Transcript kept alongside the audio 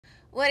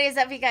What is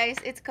up, you guys?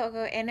 It's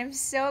Coco, and I'm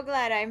so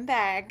glad I'm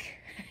back.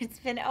 It's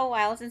been a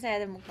while since I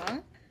had a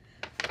mukbang.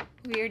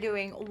 We are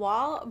doing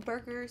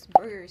Wahlburgers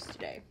burgers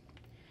today.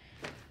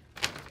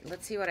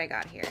 Let's see what I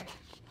got here.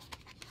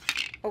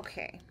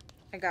 Okay,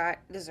 I got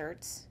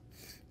desserts.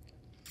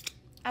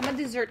 I'm a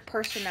dessert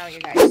person now,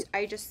 you guys.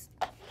 I just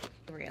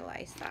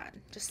realized that.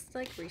 Just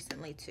like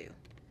recently, too.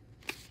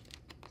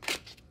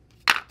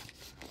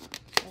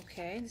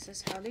 Okay, this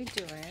is how they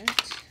do it.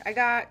 I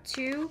got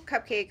 2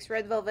 cupcakes,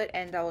 red velvet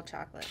and double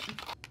chocolate.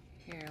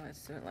 Here,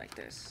 let's do it like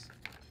this.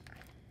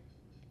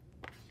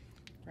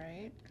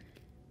 Right?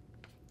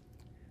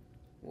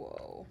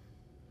 Whoa.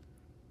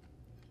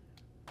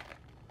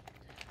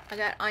 I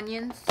got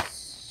onion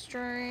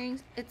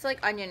strings. It's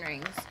like onion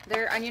rings.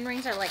 Their onion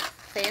rings are like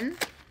thin,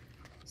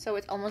 so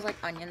it's almost like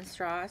onion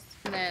straws.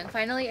 And then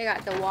finally I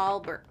got the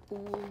jalapeno.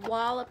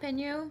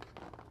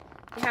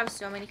 They have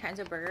so many kinds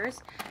of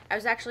burgers. I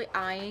was actually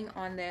eyeing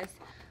on this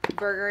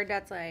burger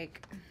that's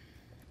like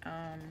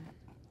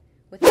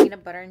with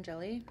peanut butter and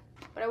jelly,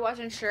 but I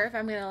wasn't sure if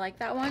I'm gonna like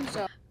that one.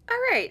 So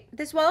alright,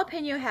 this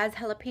jalapeno has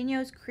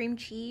jalapenos, cream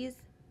cheese,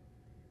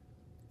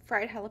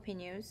 fried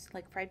jalapenos,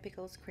 like fried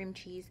pickles, cream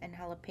cheese, and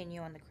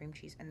jalapeno on the cream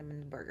cheese and then the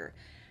burger.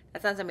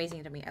 That sounds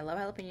amazing to me. I love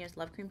jalapenos,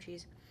 love cream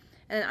cheese.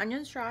 And then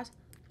onion straws,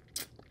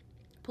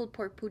 pulled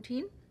pork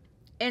poutine,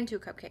 and 2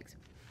 cupcakes.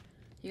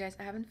 You guys,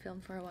 I haven't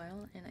filmed for a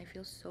while and I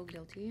feel so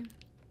guilty.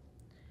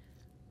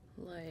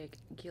 Like,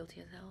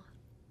 guilty as hell.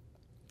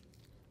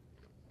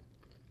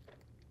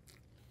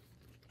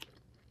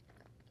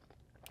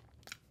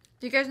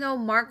 Do you guys know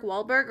Mark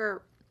Wahlberg,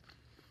 or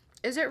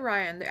is it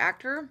Ryan, the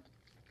actor?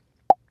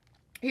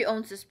 He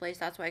owns this place.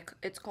 That's why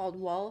it's called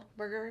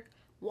Wahlburger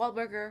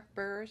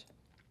Burgers.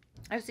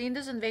 I've seen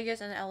this in Vegas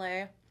and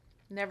LA.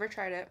 Never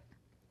tried it.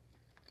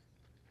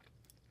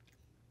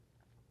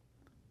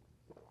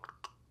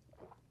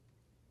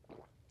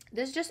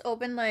 This just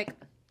opened like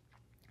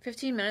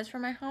 15 minutes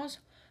from my house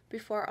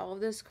before all of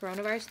this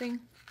coronavirus thing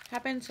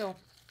happened, so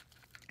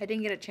I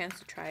didn't get a chance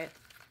to try it.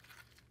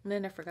 And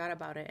then I forgot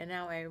about it, and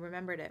now I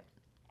remembered it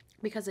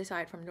because I saw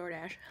it from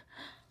DoorDash.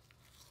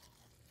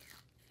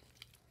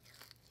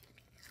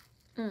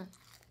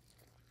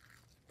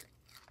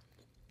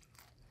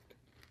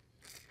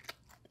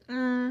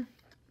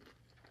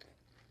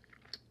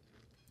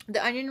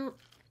 The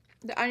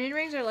onion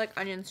rings are like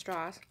onion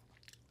straws.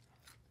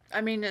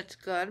 I mean, it's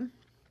good.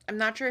 I'm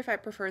not sure if I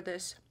prefer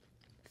this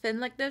thin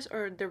like this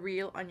or the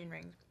real onion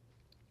ring.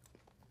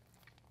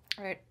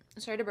 Alright,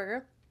 let's try the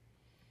burger.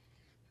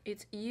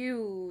 It's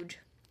huge.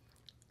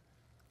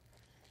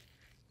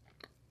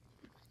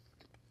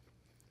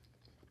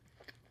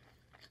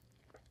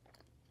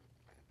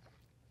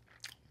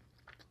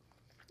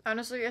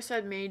 Honestly, I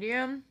said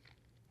medium.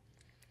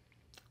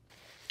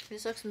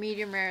 This looks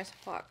medium rare as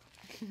fuck.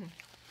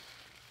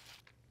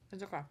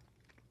 It's okay.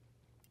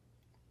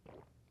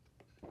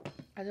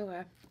 It's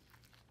okay.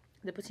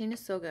 The poutine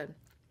is so good.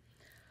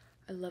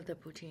 I love the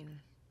poutine.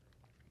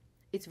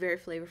 It's very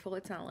flavorful.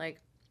 It's not like,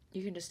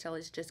 you can just tell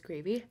it's just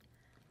gravy.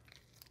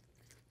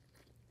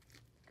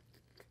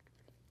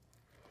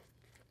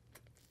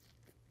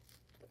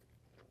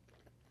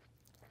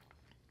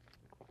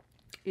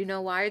 You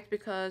know why? It's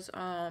because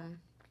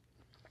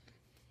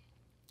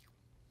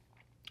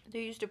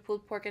they used to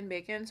pulled pork and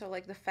bacon, so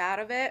like the fat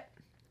of it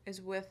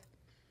is with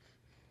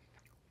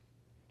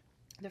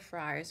the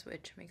fries,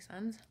 which makes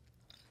sense.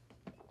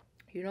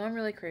 You know what I'm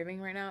really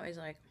craving right now is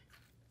like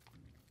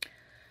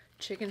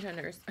chicken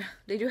tenders.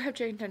 They do have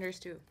chicken tenders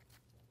too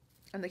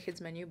on the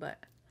kids menu, but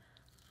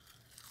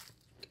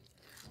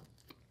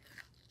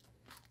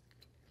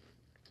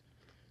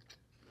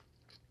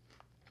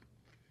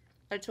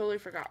I totally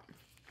forgot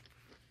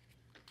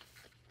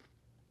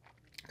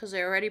because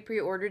I already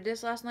pre-ordered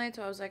this last night,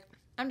 so I was like,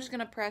 I'm just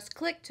gonna press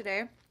click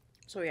today.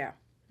 So yeah,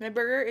 my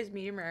burger is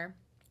medium rare.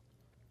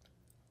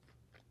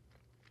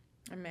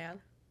 I'm mad.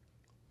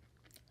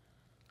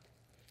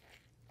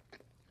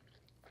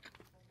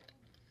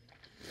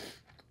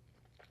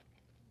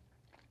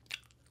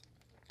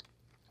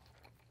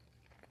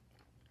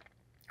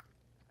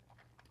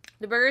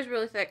 The burger is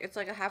really thick. It's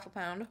like a half a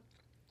pound.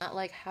 Not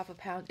like half a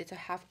pound, it's a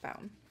half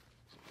pound.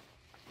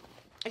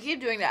 I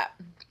keep doing that.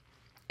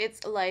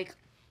 It's like,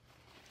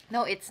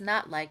 no, it's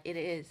not like, it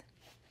is.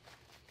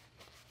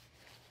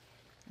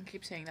 I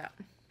keep saying that.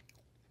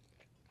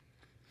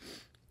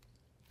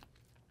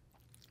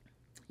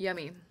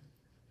 Yummy.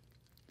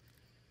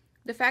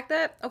 The fact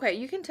that, okay,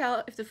 you can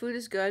tell if the food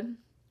is good,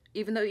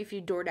 even though if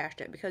you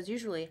DoorDashed it, because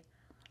usually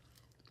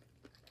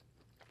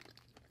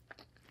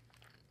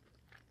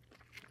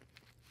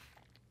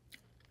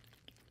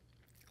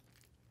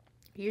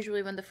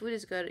when the food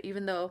is good,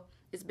 even though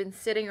it's been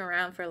sitting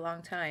around for a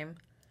long time,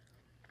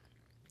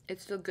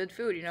 it's still good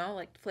food, you know,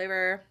 like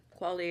flavor,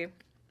 quality,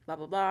 blah,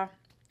 blah, blah.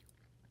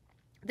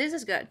 This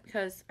is good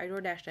because I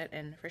DoorDashed it,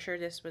 and for sure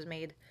this was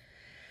made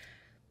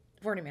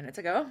 40 minutes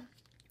ago,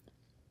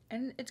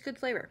 and it's good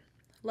flavor.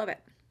 Love it.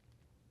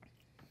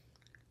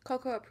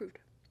 Coco approved.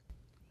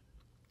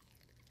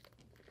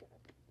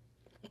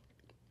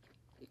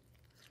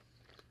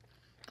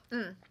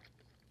 Do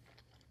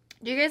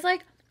you guys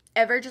like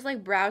ever just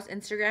like browse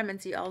Instagram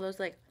and see all those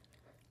like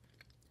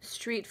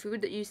street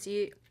food that you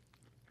see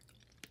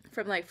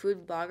from like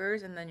food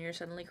bloggers and then you're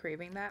suddenly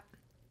craving that?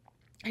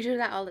 I do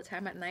that all the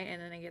time at night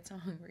and then I get so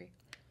hungry.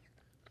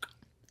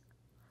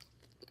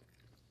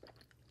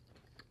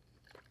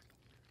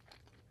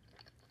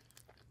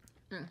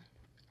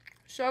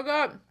 So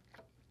good.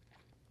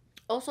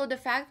 Also, the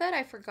fact that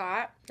I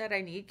forgot that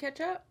I need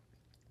ketchup,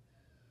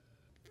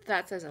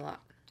 that says a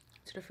lot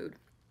to the food.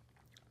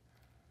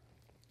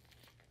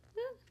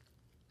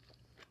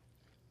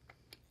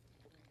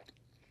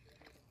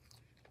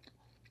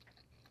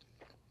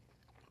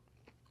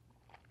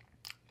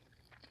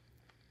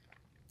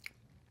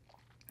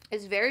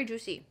 It's very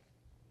juicy.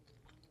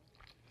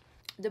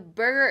 The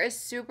burger is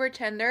super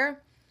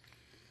tender.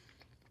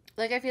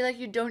 Like, I feel like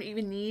you don't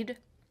even need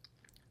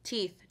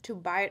teeth to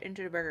bite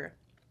into the burger.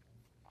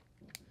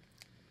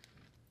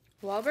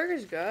 Wahlburgers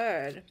is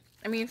good.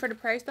 I mean, for the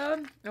price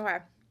though, okay.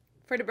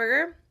 For the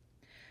burger,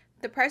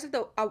 the price of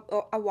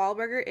a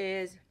Wahlburger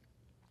is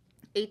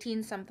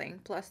 18 something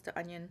plus the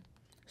onion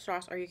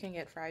sauce, or you can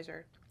get fries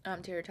or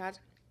tater tots.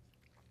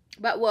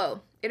 But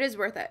whoa, it is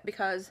worth it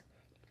because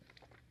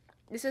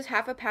this is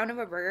half a pound of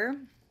a burger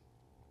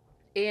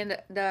and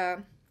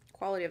the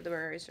quality of the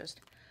burger is just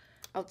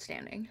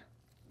outstanding.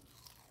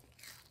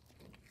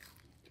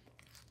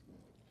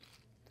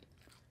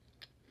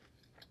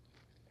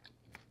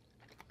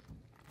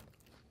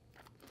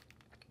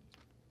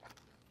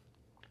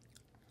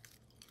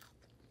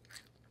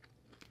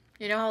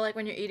 You know how like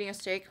when you're eating a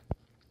steak,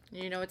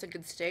 you know it's a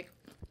good steak?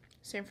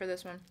 Same for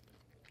this one.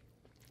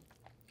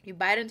 You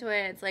bite into it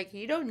and it's like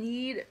you don't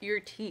need your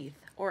teeth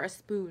or a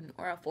spoon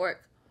or a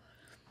fork.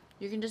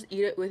 You can just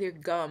eat it with your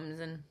gums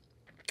and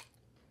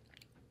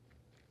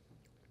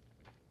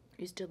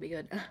you still be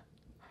good.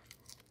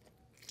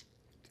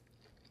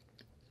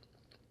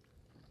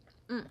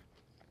 I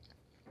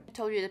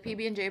told you the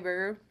PB&J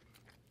burger.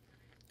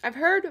 I've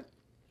heard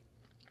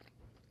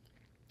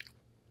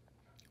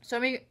so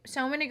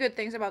many good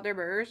things about their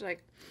burgers.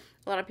 Like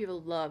a lot of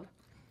people love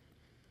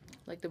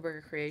like the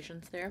burger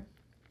creations there.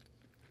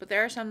 But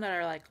there are some that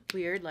are like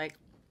weird, like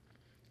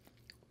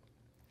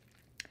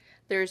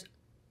there's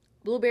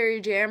blueberry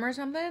jam or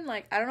something.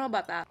 Like I don't know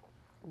about that.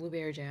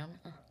 Blueberry jam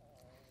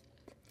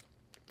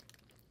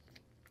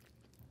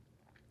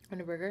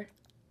on a burger.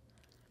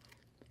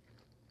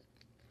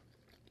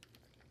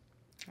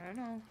 I don't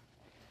know.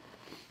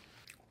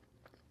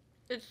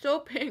 It's so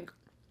pink.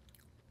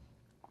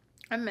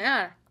 I'm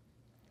mad.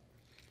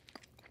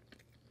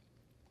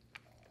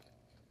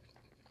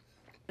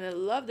 And I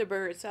love the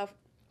burger itself.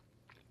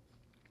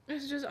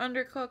 It's just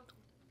undercooked.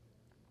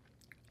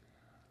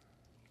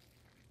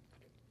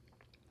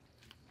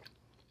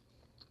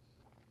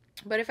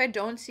 But if I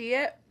don't see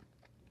it,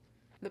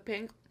 the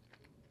pink,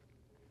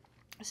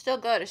 it's still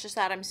good. It's just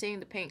that I'm seeing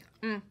the pink.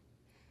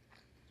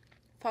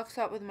 Fucks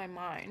up with my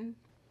mind.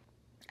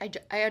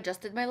 I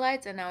adjusted my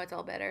lights and now it's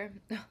all better.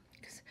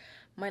 Because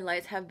my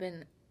lights have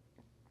been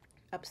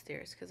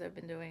upstairs because I've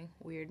been doing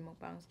weird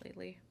mukbangs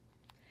lately.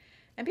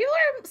 And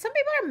some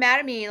people are mad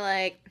at me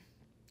like,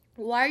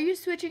 why are you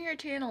switching your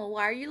channel?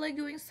 Why are you like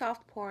doing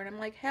soft porn? I'm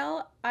like,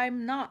 hell,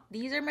 I'm not.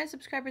 These are my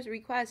subscribers'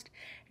 requests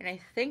and I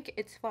think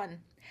it's fun.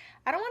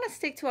 I don't want to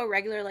stick to a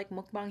regular like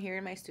mukbang here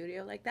in my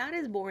studio. Like that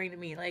is boring to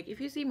me. Like if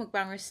you see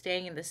mukbangers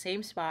staying in the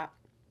same spot,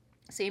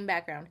 same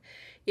background,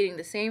 eating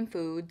the same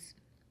foods,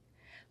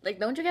 like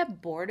don't you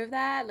get bored of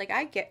that? Like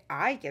I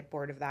get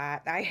bored of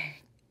that.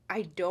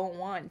 I don't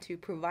want to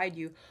provide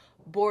you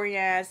boring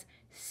ass,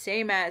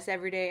 same ass,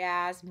 everyday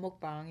ass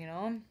mukbang, you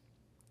know?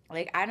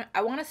 Like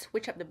I want to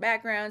switch up the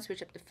background,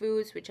 switch up the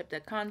food, switch up the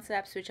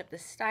concept, switch up the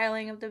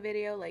styling of the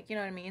video, like, you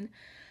know what I mean?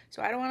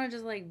 So I don't want to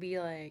just like be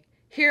like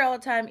here all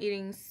the time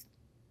eating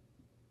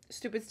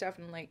stupid stuff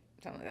and like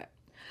something like that.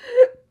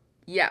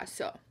 Yeah,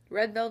 so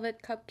red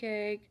velvet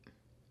cupcake.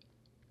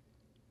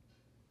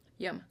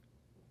 Yum.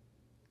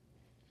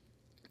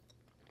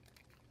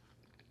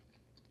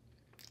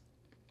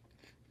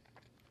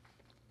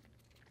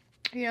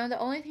 You know, the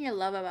only thing I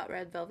love about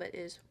red velvet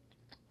is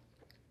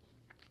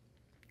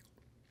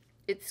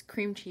it's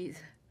cream cheese.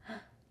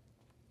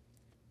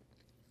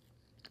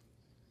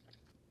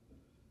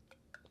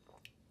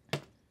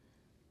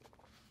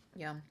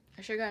 Yum.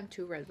 I should have gotten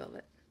 2 red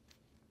velvet.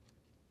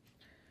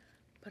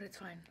 But it's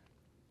fine.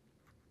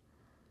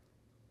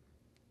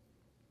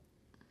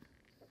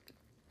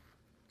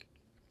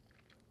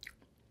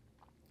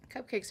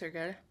 Cupcakes are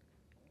good.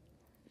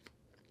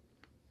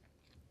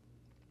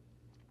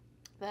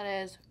 That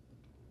is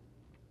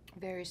a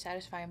very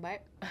satisfying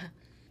bite.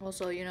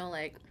 Also, you know,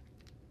 like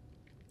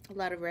a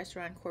lot of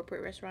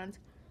corporate restaurants,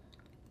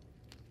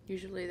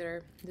 usually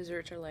their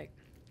desserts are like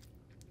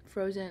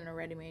frozen or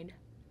ready-made.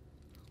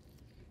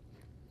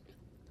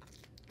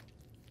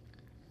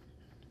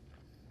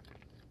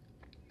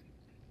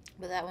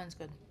 But that one's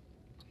good.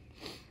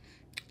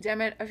 Damn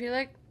it, I feel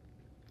like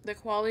the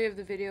quality of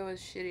the video was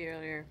shitty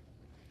earlier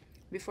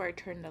before I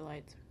turned the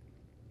lights.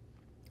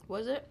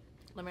 Was it?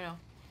 Let me know.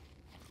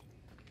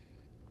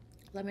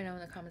 Let me know in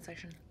the comment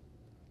section.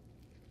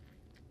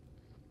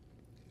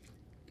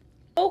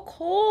 so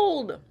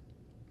cold.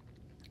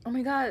 Oh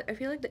my god, I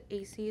feel like the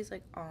AC is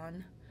like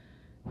on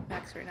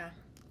max right now.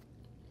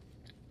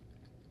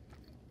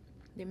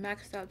 They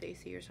maxed out the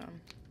AC or something.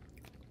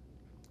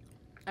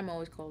 I'm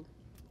always cold.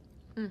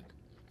 Look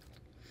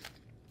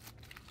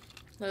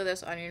at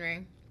this onion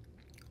ring.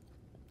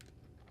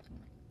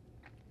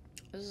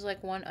 This is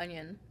like one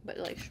onion, but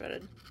like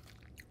shredded.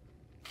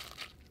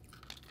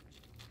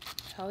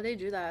 How would they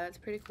do that? That's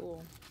pretty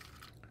cool.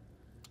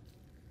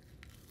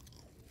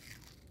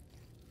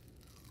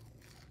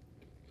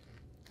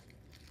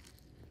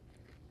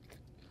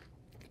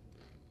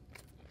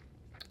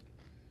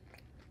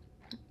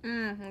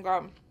 Oh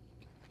god.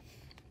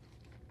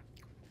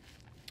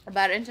 I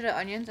bite into the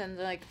onions and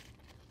like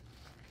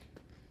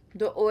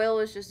the oil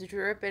is just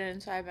dripping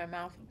inside my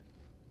mouth.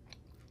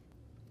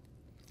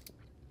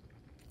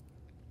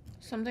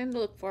 Something to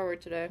look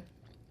forward to today.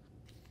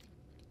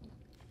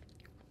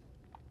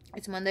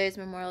 It's Monday, it's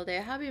Memorial Day.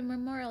 Happy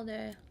Memorial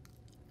Day.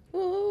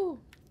 Woo!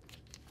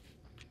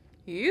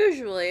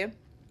 Usually,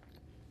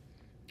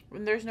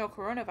 when there's no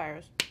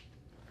coronavirus,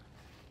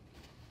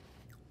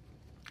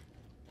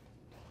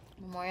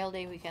 Memorial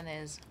Day weekend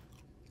is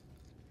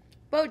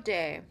boat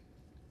day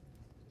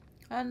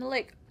on the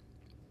lake.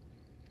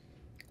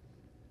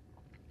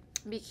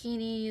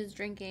 Bikinis,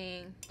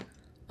 drinking,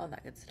 all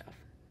that good stuff.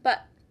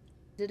 But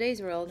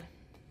today's world,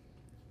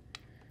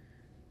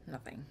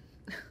 nothing.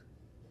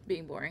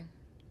 Being boring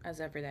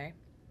as every day.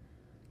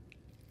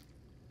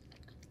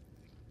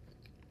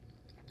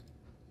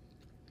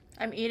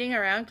 I'm eating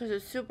around because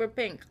it's super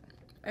pink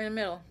in the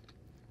middle.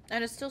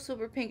 And it's still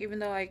super pink even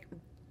though I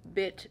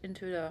bit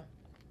into the...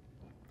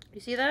 You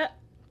see that?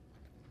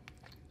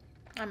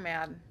 I'm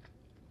mad.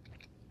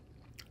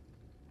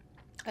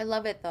 I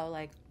love it though,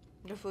 like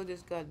the food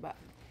is good, but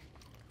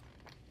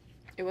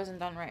it wasn't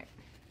done right.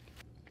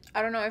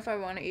 I don't know if I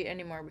want to eat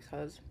anymore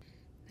because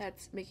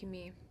that's making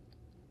me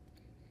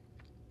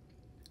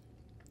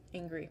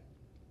angry.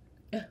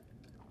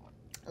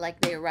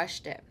 Like they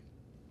rushed it.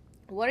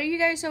 What are you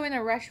guys so in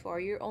a rush for?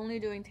 You're only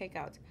doing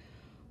takeouts.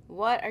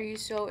 What are you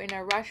so in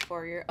a rush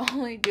for? You're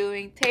only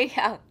doing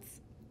takeouts.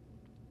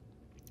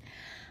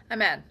 I'm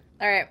mad.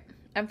 Alright,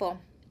 I'm full.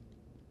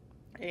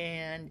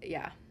 And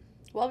yeah,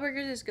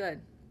 Wahlburgers is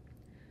good.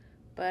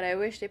 But I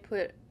wish they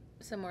put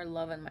some more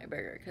love in my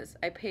burger because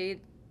I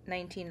paid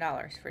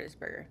 $19 for this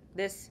burger.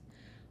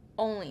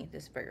 Only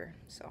this burger.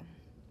 So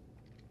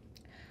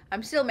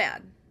I'm still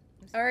mad.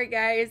 Alright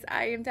guys,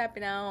 I am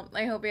tapping out.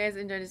 I hope you guys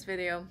enjoyed this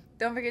video.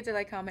 Don't forget to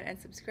like, comment,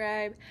 and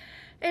subscribe.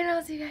 And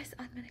I'll see you guys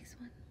on the next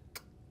one.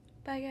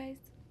 Bye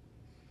guys.